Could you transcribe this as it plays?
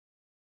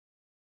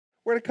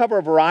We're going to cover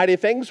a variety of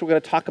things. We're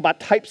going to talk about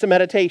types of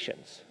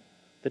meditations.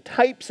 The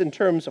types in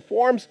terms of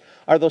forms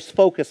are those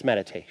focus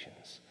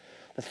meditations,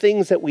 the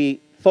things that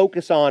we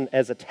focus on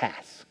as a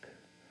task.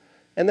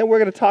 And then we're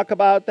going to talk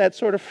about that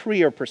sort of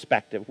freer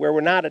perspective where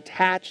we're not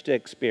attached to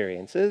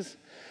experiences,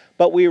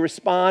 but we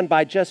respond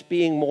by just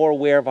being more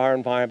aware of our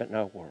environment and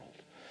our world.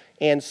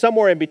 And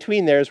somewhere in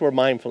between there is where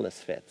mindfulness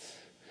fits.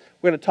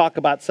 We're going to talk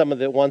about some of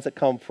the ones that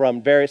come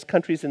from various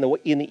countries in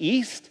the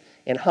East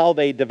and how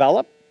they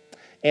develop,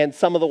 and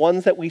some of the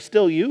ones that we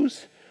still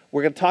use.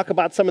 We're going to talk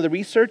about some of the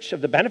research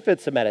of the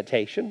benefits of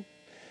meditation.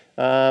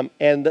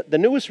 And the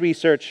newest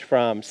research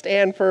from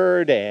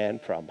Stanford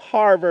and from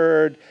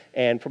Harvard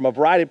and from a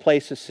variety of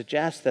places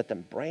suggests that the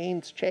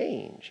brains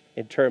change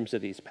in terms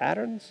of these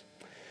patterns.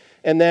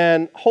 And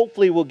then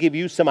hopefully we'll give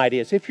you some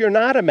ideas. If you're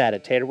not a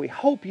meditator, we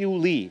hope you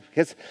leave,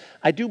 because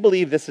I do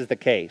believe this is the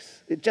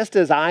case. Just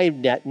as I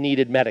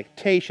needed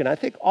meditation, I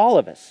think all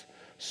of us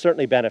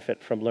certainly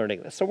benefit from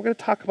learning this. So we're going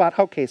to talk about,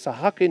 okay, so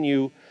how can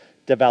you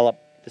develop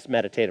this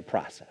meditative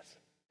process?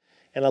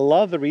 And I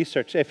love the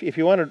research. If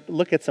you want to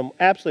look at some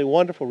absolutely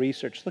wonderful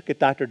research, look at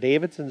Dr.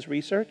 Davidson's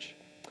research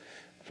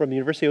from the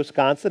University of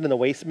Wisconsin and the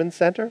Weissman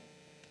Center,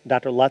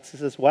 Dr.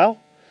 Lutz's as well.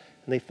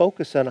 And they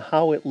focus on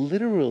how it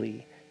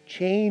literally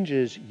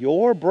changes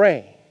your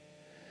brain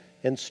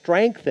and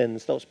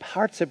strengthens those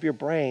parts of your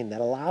brain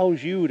that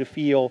allows you to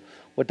feel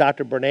what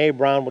Dr. Brene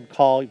Brown would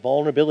call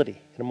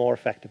vulnerability in a more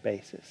effective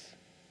basis.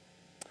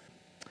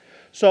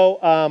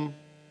 So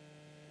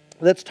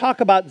let's talk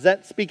about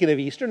Zen. Speaking of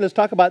Eastern, let's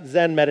talk about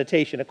Zen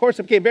meditation. Of course,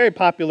 it became very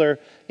popular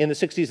in the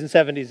 60s and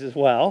 70s as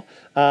well.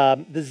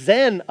 The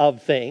Zen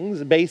of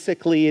things,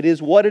 basically, it is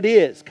what it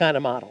is kind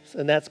of models,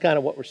 and that's kind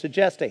of what we're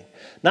suggesting.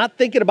 Not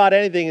thinking about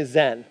anything is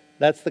Zen.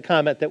 That's the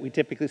comment that we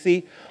typically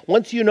see.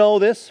 Once you know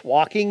this,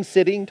 walking,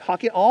 sitting,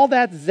 talking, all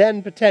that's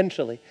Zen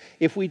potentially,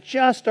 if we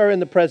just are in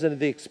the present of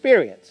the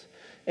experience.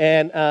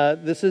 And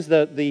this is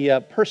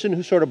the person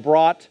who sort of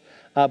brought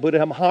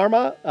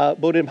Buddha-dhamma.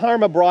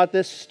 Buddha-dhamma brought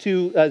this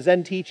to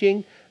Zen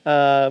teaching,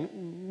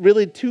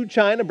 really to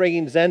China,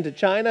 bringing Zen to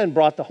China, and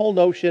brought the whole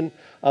notion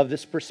of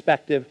this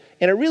perspective.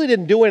 And it really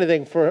didn't do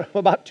anything for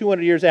about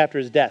 200 years after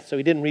his death, so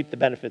he didn't reap the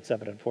benefits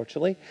of it,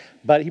 unfortunately.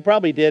 But he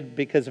probably did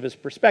because of his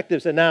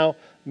perspectives, and now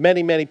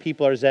many, many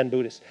people are Zen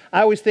Buddhists.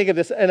 I always think of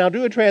this, and I'll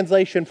do a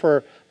translation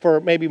for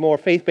maybe more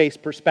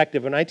faith-based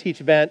perspective. When I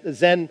teach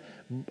Zen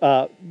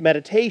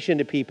meditation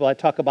to people, I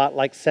talk about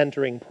like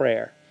centering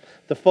prayer.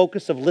 The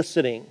focus of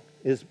listening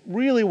is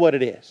really what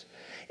it is.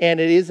 And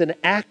it is an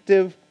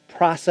active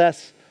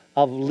process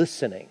of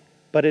listening,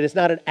 but it is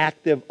not an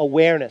active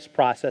awareness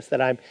process that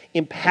I'm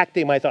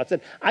impacting my thoughts.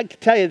 And I can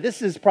tell you,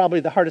 this is probably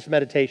the hardest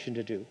meditation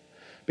to do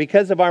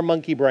because of our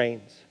monkey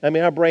brains. I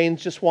mean, our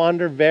brains just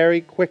wander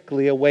very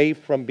quickly away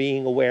from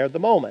being aware of the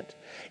moment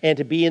and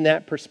to be in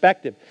that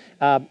perspective.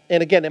 And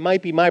again, it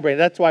might be my brain.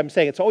 That's why I'm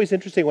saying it's always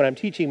interesting when I'm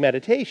teaching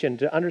meditation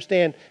to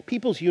understand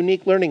people's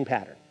unique learning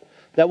pattern.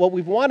 That what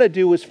we want to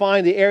do is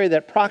find the area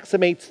that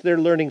approximates their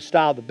learning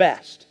style the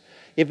best.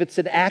 If it's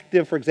an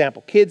active, for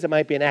example, kids, it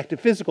might be an active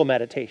physical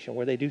meditation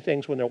where they do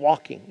things when they're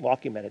walking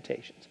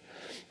meditations.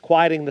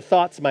 Quieting the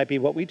thoughts might be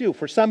what we do.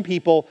 For some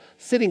people,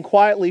 sitting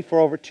quietly for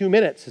over 2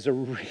 minutes is a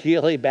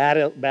really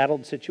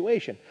battled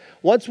situation.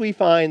 Once we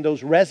find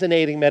those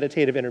resonating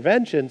meditative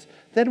interventions,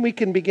 then we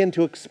can begin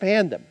to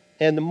expand them.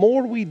 And the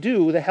more we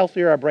do, the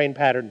healthier our brain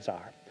patterns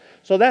are.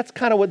 So that's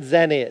kind of what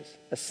Zen is.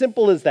 As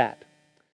simple as that.